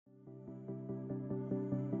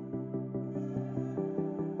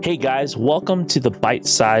Hey guys, welcome to the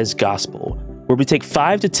Bite-Sized Gospel, where we take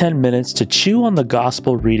 5 to 10 minutes to chew on the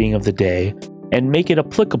gospel reading of the day and make it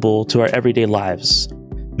applicable to our everyday lives.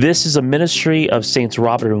 This is a ministry of Saints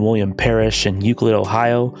Robert and William Parish in Euclid,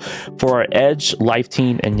 Ohio, for our Edge, Life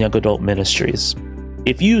Teen, and Young Adult ministries.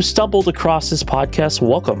 If you stumbled across this podcast,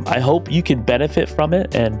 welcome. I hope you can benefit from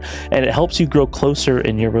it and it helps you grow closer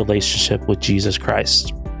in your relationship with Jesus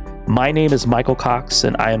Christ. My name is Michael Cox,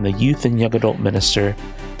 and I am the Youth and Young Adult Minister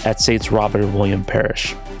at Saints Robert and William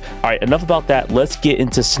Parish. All right, enough about that. Let's get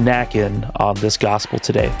into snacking on this gospel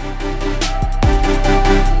today.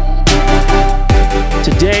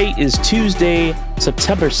 Today is Tuesday,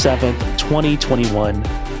 September 7th, 2021,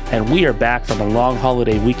 and we are back from a long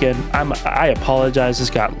holiday weekend. I apologize, this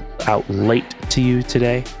got out late to you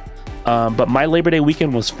today, but my Labor Day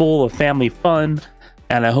weekend was full of family fun,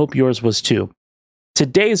 and I hope yours was too.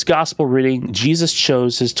 Today's gospel reading, Jesus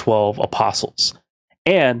chose his 12 apostles,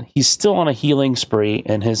 and he's still on a healing spree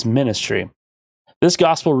in his ministry. This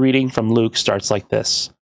gospel reading from Luke starts like this.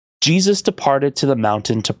 Jesus departed to the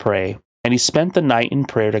mountain to pray, and he spent the night in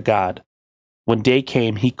prayer to God. When day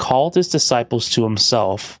came, he called his disciples to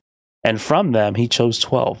himself, and from them he chose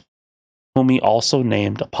 12, whom he also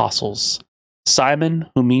named apostles. Simon,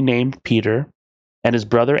 whom he named Peter, and his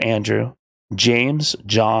brother Andrew, James,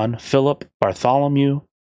 John, Philip, Bartholomew,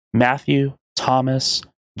 Matthew, Thomas,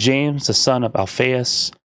 James the son of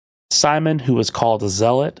Alphaeus, Simon who was called a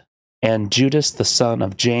zealot, and Judas the son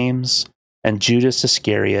of James, and Judas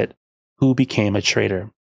Iscariot, who became a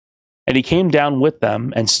traitor. And he came down with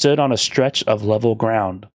them and stood on a stretch of level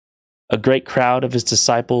ground. A great crowd of his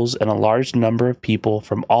disciples and a large number of people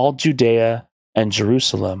from all Judea and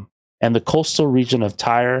Jerusalem and the coastal region of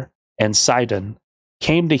Tyre and Sidon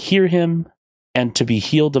came to hear him and to be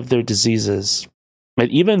healed of their diseases. And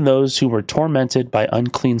even those who were tormented by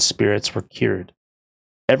unclean spirits were cured.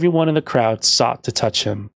 Everyone in the crowd sought to touch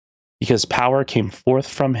him, because power came forth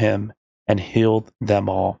from him and healed them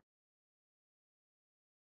all.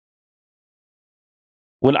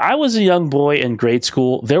 When I was a young boy in grade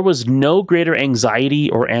school, there was no greater anxiety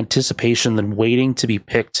or anticipation than waiting to be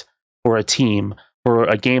picked for a team for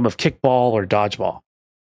a game of kickball or dodgeball.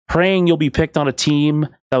 Praying you'll be picked on a team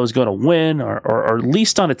that was going to win, or at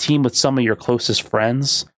least on a team with some of your closest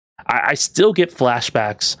friends. I still get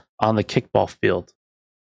flashbacks on the kickball field.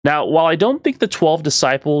 Now, while I don't think the 12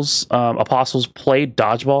 apostles played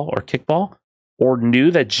dodgeball or kickball, or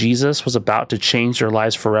knew that Jesus was about to change their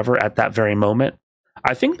lives forever at that very moment,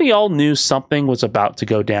 I think they all knew something was about to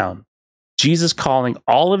go down. Jesus calling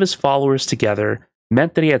all of his followers together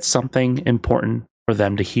meant that he had something important for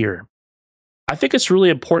them to hear. I think it's really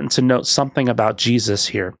important to note something about Jesus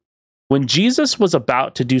here. When Jesus was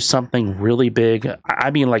about to do something really big,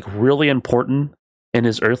 like really important in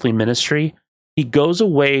his earthly ministry, he goes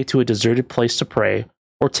away to a deserted place to pray,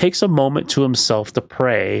 or takes a moment to himself to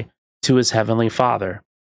pray to his heavenly Father.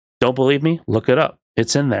 Don't believe me? Look it up.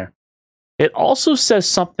 It's in there. It also says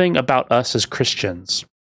something about us as Christians,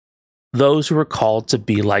 those who are called to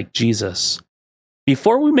be like Jesus.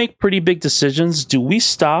 Before we make pretty big decisions, do we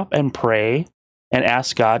stop and pray and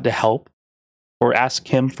ask God to help, or ask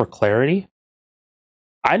him for clarity?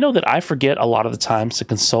 I know that I forget a lot of the times to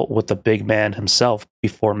consult with the big man himself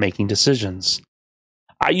before making decisions.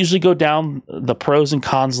 I usually go down the pros and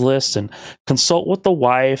cons list and consult with the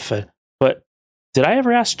wife, but did I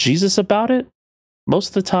ever ask Jesus about it? Most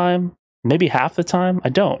of the time, maybe half the time, I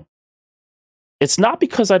don't. It's not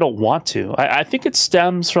because I don't want to. I think it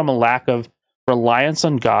stems from a lack of reliance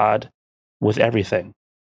on God with everything.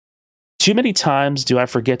 Too many times do I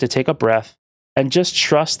forget to take a breath and just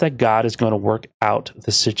trust that God is going to work out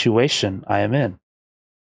the situation I am in.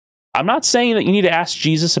 I'm not saying that you need to ask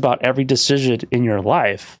Jesus about every decision in your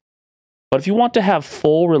life, but if you want to have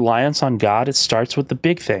full reliance on God, it starts with the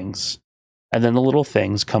big things, and then the little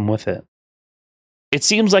things come with it. It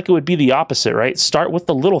seems like it would be the opposite, right? Start with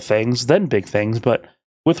the little things, then big things, but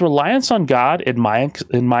with reliance on God, in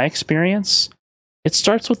my experience, it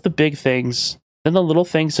starts with the big things, then the little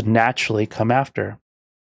things naturally come after.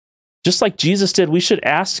 Just like Jesus did, we should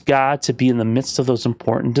ask God to be in the midst of those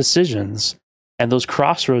important decisions and those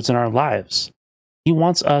crossroads in our lives. He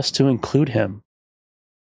wants us to include him.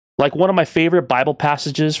 Like one of my favorite Bible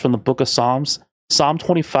passages from the book of Psalms, Psalm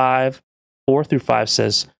 25, 4-5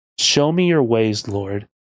 says, "Show me your ways, Lord.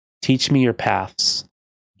 Teach me your paths.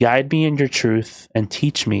 Guide me in your truth and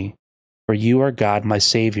teach me, for you are God, my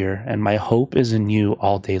Savior, and my hope is in you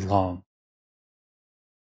all day long."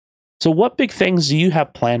 So what big things do you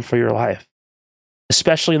have planned for your life?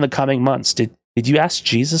 Especially in the coming months. Did you ask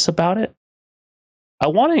Jesus about it? I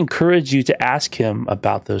want to encourage you to ask him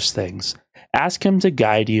about those things. Ask Him to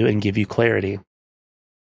guide you and give you clarity.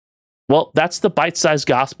 Well, that's the bite-sized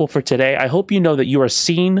gospel for today. I hope you know that you are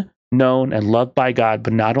seen, known, and loved by God,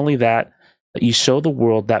 but not only that, that you show the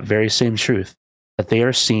world that very same truth, that they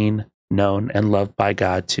are seen, known, and loved by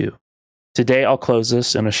God too. Today, I'll close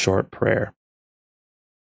this in a short prayer.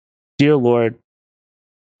 Dear Lord,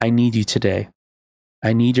 I need you today.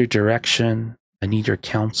 I need your direction. I need your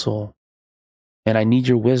counsel. And I need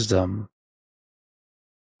your wisdom.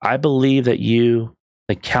 I believe that you,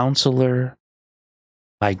 the counselor,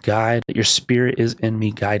 my guide, that your Spirit is in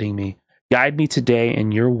me, guiding me. Guide me today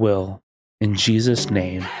in your will. In Jesus'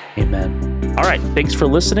 name, amen. All right, thanks for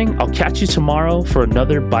listening. I'll catch you tomorrow for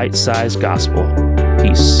another bite-sized gospel.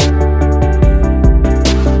 Peace.